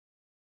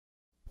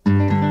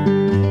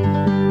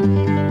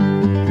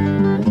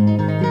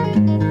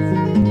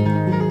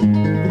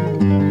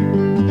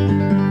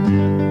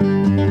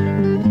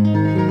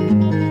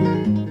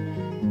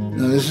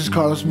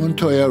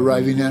Montoya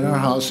arriving at our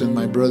house in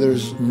my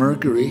brother's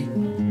Mercury,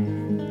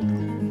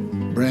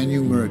 brand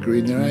new Mercury.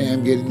 And there I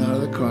am getting out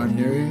of the car, and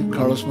there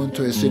Carlos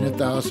Montoya sitting at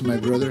the house, and my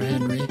brother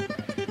Henry,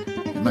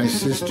 my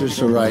sister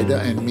Zoraida,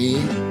 and me,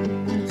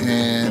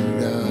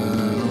 and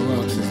who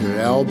else is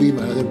there? Albie,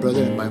 my other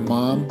brother, and my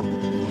mom.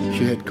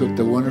 She had cooked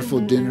a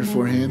wonderful dinner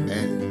for him,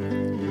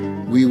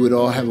 and we would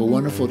all have a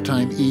wonderful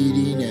time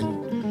eating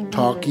and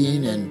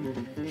talking,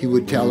 and he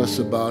would tell us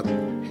about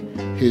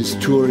his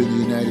tour in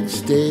the United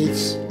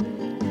States,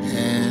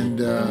 and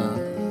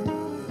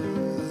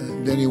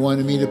then he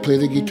wanted me to play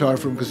the guitar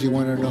for him because he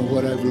wanted to know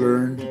what I've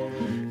learned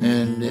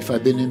and if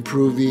I've been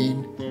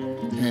improving.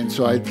 And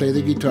so I'd play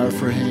the guitar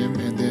for him,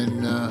 and then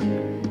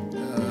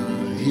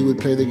he would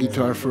play the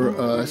guitar for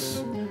us,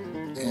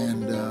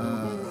 and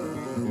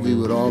we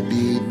would all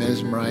be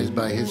mesmerized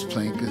by his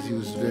playing because he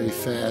was very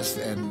fast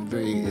and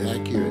very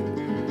accurate.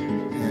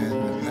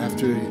 And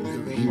after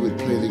he would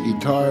play the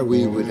guitar,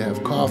 we would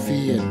have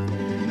coffee and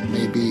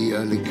maybe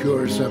a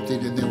liqueur or something,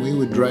 and then we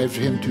would drive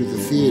him to the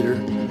theater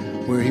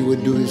where he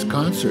would do his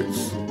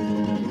concerts.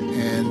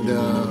 And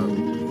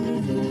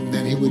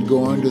then he would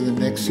go on to the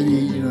next city.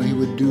 You know, he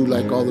would do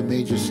like all the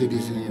major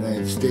cities in the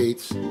United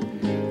States,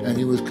 and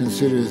he was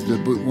considered as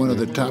one of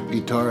the top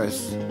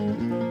guitarists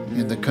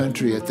in the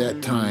country at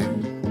that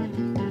time.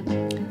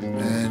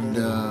 And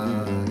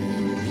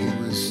he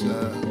was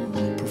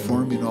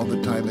performing all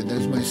the time. And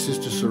there's my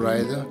sister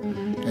Zoraida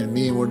and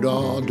me, and we're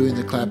all doing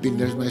the clapping.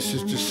 There's my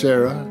sister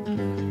Sarah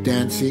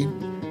dancing,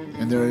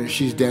 and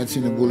she's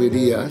dancing in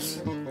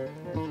Bulerias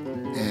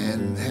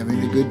and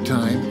having a good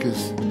time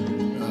because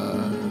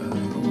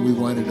we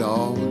wanted to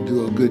all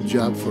do a good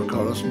job for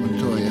Carlos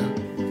Montoya.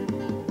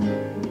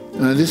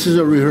 This is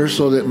a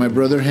rehearsal that my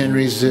brother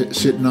Henry's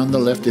sitting on the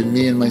left, and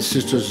me and my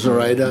sister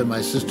Zoraida and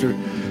my sister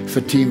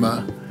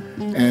Fatima,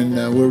 and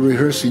we're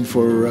rehearsing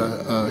for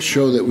a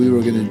show that we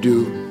were going to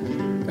do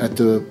at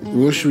the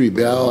Wushery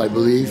Bell, I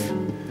believe,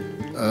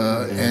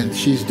 and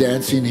she's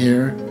dancing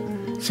here.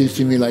 Seems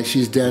to me like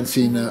she's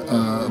dancing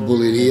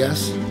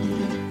Bulerias.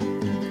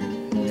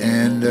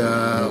 And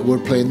we're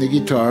playing the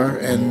guitar,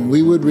 and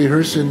we would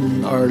rehearse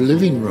in our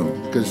living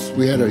room because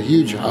we had a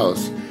huge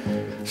house.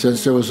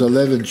 Since there was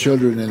 11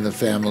 children in the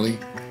family,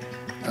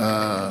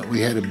 we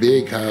had a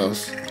big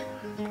house,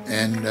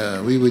 and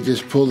we would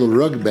just pull the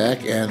rug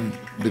back, and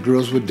the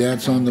girls would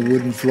dance on the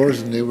wooden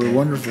floors, and they were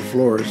wonderful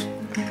floors.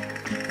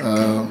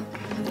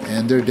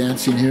 And they're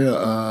dancing here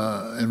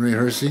and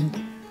rehearsing,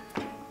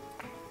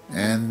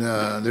 and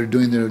they're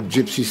doing their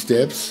gypsy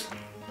steps.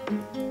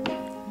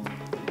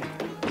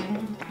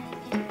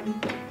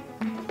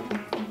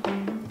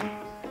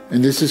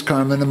 And this is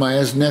Carmen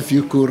Amaya's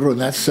nephew, Curro, and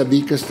that's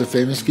Sabicas, the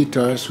famous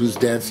guitarist, who's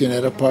dancing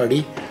at a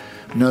party.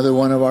 Another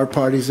one of our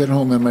parties at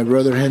home, and my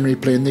brother Henry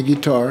playing the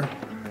guitar.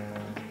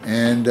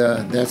 And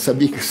that's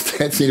Sabicas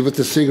dancing with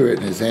a cigarette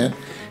in his hand.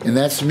 And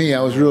that's me. I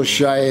was real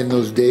shy in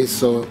those days,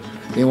 so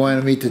they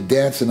wanted me to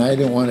dance, and I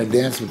didn't want to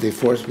dance, but they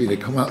forced me to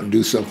come out and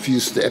do some few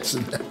steps.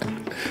 And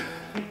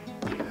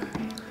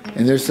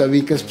there's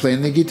Sabicas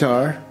playing the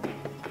guitar.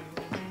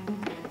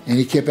 And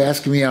he kept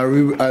asking me,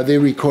 are they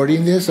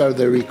recording this? Are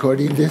they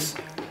recording this?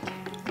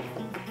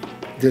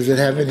 Does it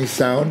have any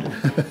sound?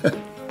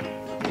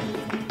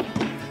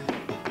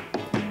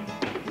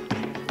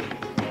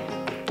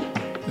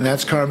 And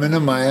that's Carmen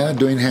Amaya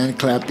doing hand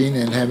clapping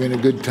and having a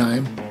good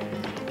time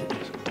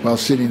while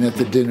sitting at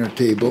the dinner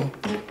table.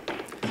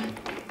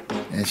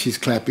 And she's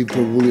clapping for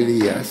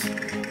Bulerias.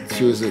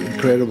 She was an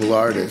incredible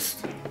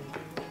artist.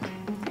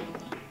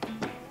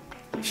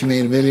 She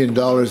made $1 million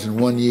in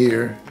 1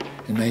 year.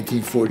 In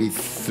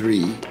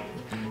 1943,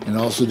 and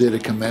also did a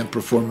command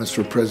performance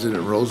for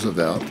President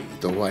Roosevelt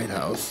at the White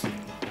House.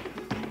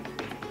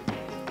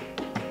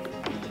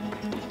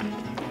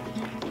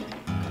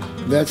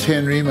 That's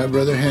Henry, my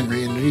brother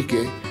Henry,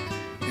 Enrique,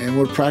 and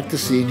we're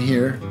practicing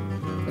here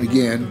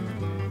again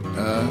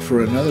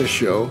for another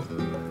show,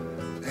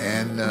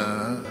 and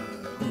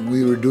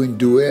we were doing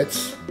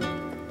duets,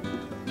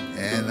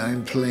 and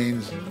I'm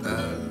playing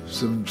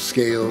some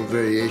scale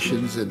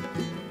variations, and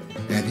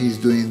he's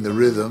doing the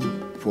rhythm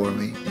for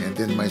me, and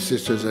then my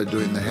sisters are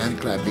doing the hand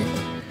clapping.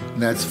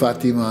 And that's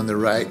Fatima on the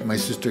right, my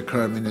sister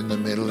Carmen in the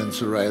middle, and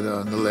Zoraida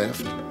on the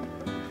left,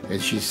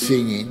 and she's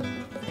singing.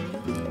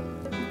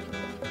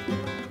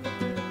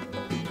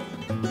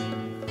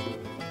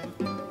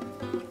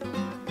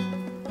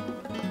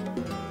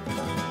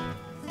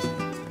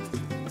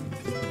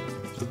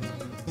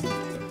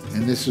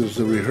 And this was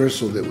the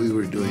rehearsal that we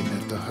were doing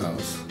at the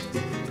house.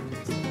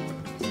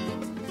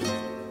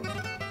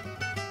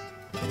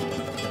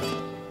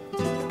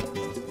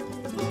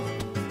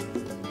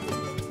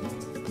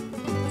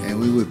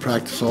 We would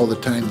practice all the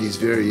time these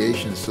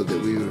variations so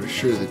that we were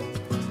sure that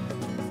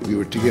we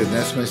were together. And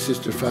that's my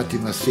sister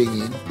Fatima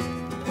singing.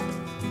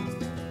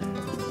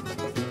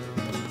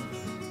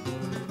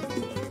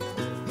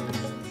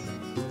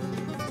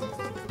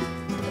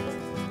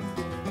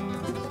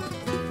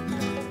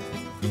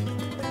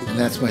 And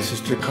that's my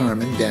sister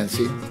Carmen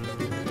dancing,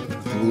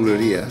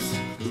 Bulerias.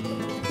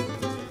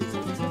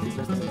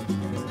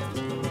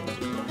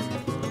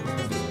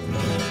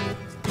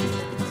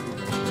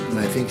 And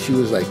I think she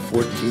was like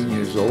 14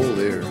 years old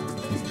there.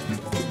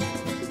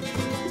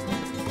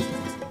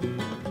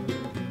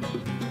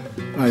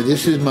 All right,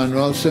 this is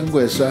Manuel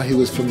Sangüesa. He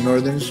was from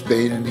northern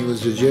Spain, and he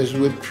was a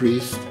Jesuit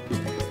priest.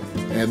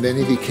 And then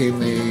he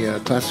became a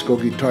classical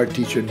guitar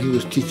teacher, and he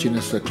was teaching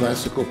us a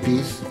classical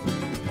piece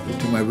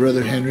to my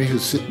brother Henry,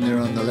 who's sitting there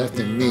on the left,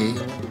 and me.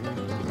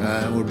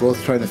 We're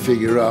both trying to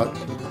figure out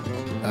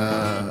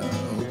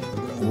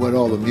what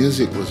all the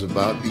music was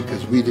about,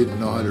 because we didn't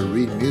know how to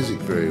read music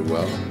very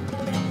well.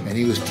 And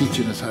he was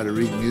teaching us how to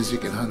read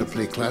music and how to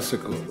play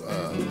classical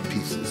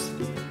pieces.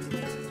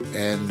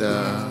 And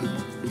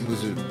he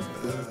was a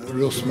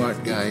real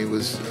smart guy. He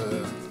was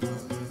a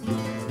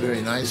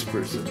very nice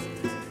person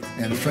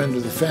and a friend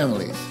of the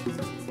family's.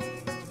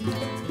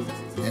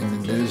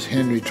 And there's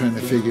Henry trying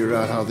to figure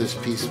out how this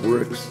piece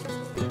works.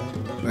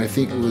 I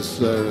think it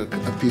was a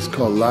piece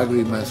called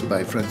Lágrimas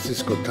by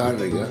Francisco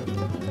Tárrega,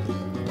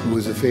 who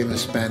was a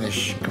famous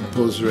Spanish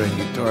composer and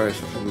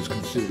guitarist who was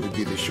considered to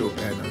be the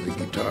Chopin of the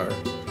guitar.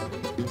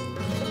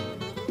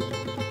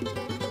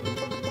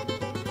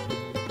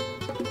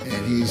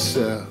 And he's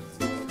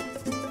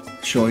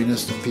showing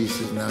us the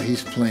pieces. Now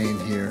he's playing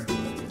here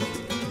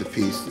the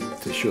piece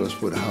to show us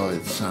how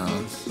it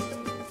sounds.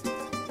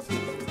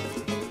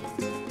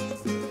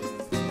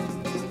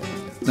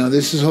 Now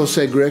this is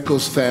Jose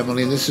Greco's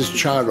family, and this is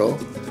Charo,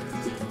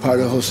 part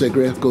of Jose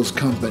Greco's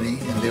company,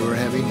 and they were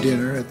having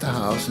dinner at the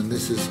house, and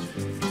this is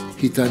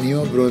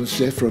Gitanillo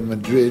Bronce from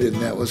Madrid, and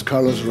that was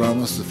Carlos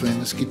Ramos, the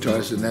famous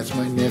guitarist, and that's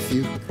my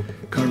nephew,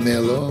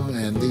 Carmelo,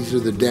 and these are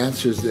the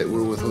dancers that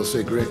were with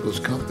Jose Greco's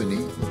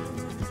company.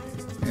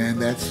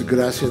 And that's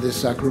Gracia de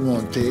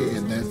Sacramonte,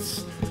 and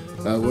that's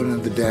one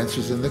of the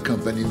dancers in the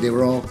company. They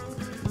were all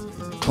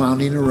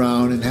clowning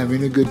around and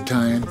having a good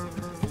time.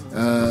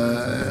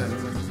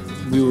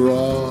 We were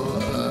all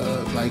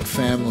like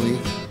family,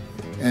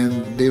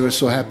 and they were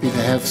so happy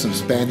to have some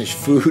Spanish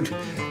food.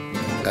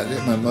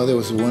 My mother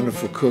was a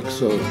wonderful cook,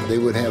 so they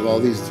would have all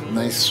these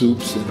nice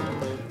soups and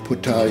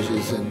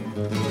potages, and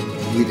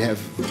we'd have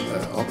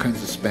all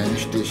kinds of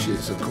Spanish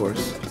dishes, of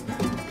course.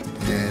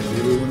 And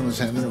everyone was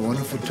having a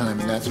wonderful time,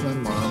 and that's my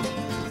mom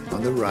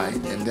on the right,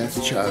 and that's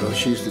Charo.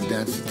 She used to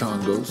dance the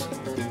tangos.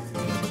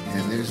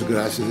 And there's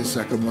Gracia de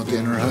Sacramonte,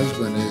 and her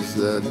husband is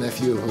the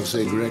nephew of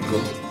Jose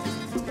Greco.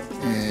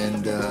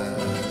 And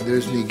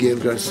there's Miguel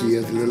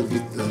Garcia, the little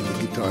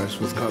guitarist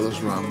with Carlos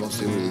Ramos.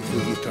 They were the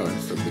two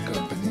guitarists of the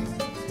company.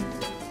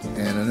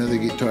 And another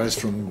guitarist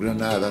from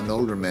Granada, an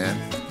older man,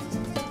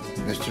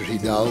 Mr.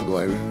 Hidalgo,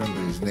 I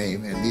remember his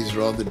name. And these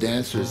are all the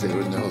dancers that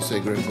were in the Jose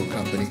Greco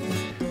company,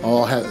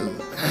 all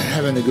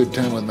having a good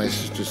time with my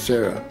sister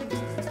Sarah.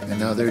 And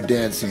now they're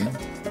dancing.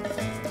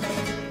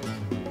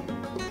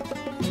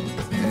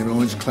 And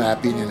everyone's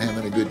clapping and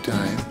having a good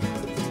time.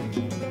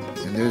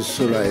 And there's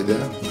Zoraida.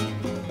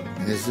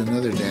 And there's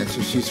another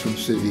dancer. She's from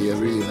Sevilla,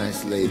 really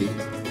nice lady.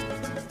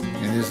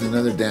 And there's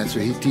another dancer.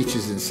 He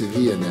teaches in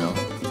Sevilla now.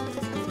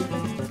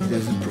 He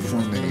doesn't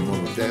perform anymore,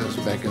 but that was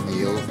back in the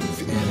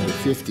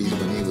 50s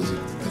when he was a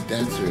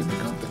dancer in the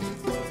company.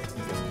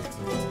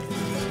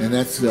 And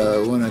that's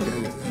one of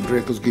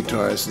Greco's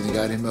guitarists, and he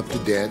got him up to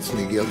dance,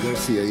 Miguel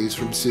Garcia. He's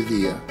from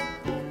Sevilla.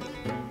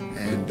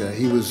 And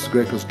he was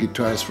Greco's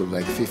guitarist for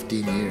like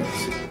 15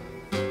 years.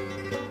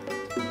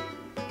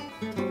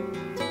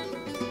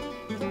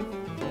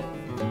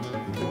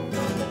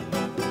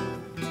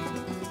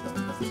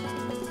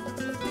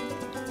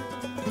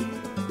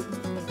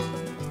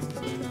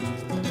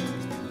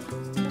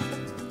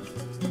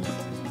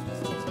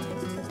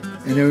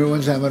 And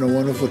everyone's having a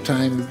wonderful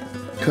time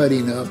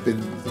cutting up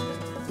and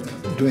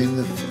doing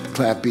the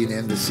clapping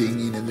and the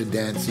singing and the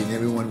dancing.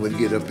 Everyone would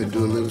get up and do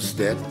a little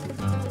step,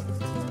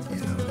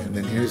 you know. And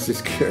then here's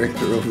this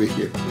character over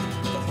here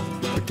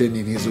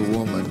pretending he's a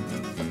woman.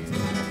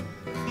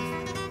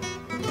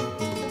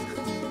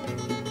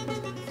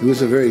 He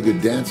was a very good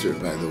dancer,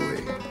 by the way.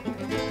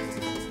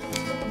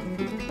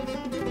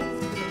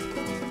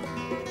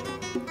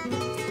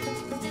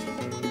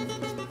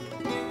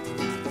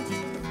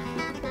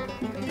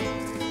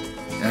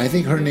 I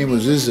think her name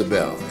was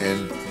Isabel,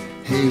 and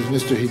he was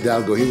Mr.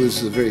 Hidalgo. He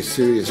was a very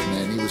serious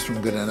man. He was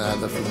from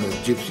Granada, from the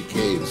Gypsy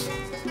Caves,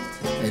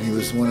 and he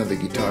was one of the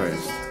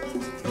guitarists.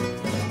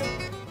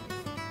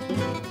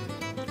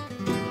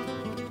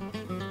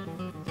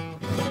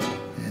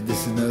 And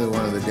this is another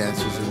one of the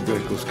dancers in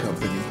Greco's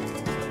company.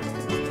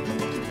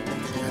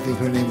 I think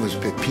her name was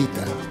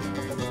Pepita,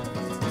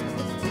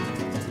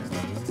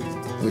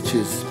 which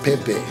is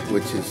Pepe,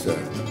 which is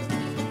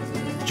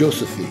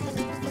Josephine.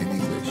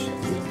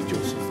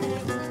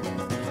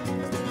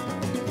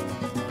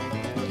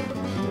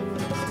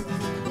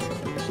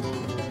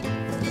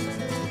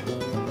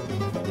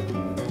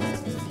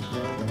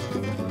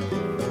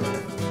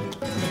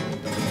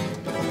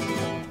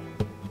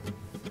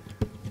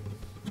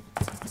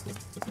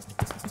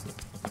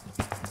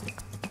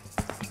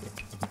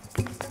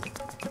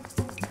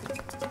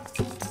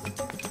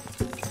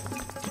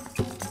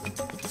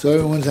 So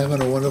everyone's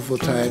having a wonderful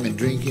time and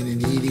drinking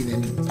and eating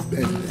and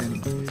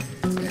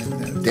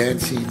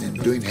dancing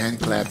and doing hand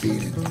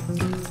clapping.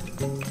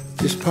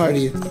 Just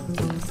party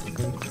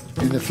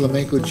in the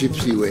flamenco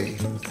gypsy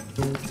way.